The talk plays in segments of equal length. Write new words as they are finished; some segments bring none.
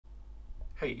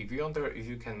Hey, if you wonder if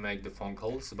you can make the phone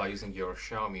calls by using your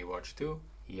Xiaomi Watch too,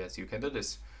 yes, you can do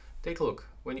this. Take a look.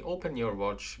 When you open your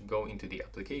watch, go into the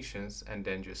applications and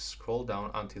then just scroll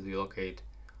down until you locate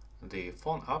the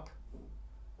phone app.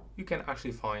 You can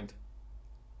actually find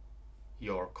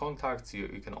your contacts. You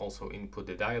can also input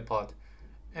the dial pad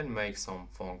and make some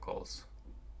phone calls.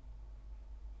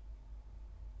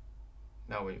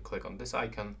 Now when you click on this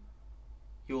icon,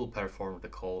 you will perform the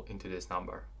call into this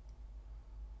number.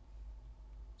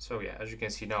 So yeah, as you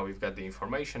can see now, we've got the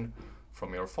information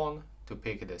from your phone to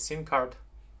pick the SIM card,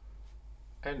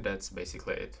 and that's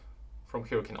basically it. From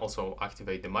here you can also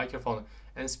activate the microphone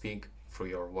and speak through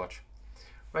your watch.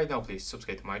 Right now please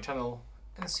subscribe to my channel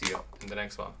and see you in the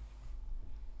next one.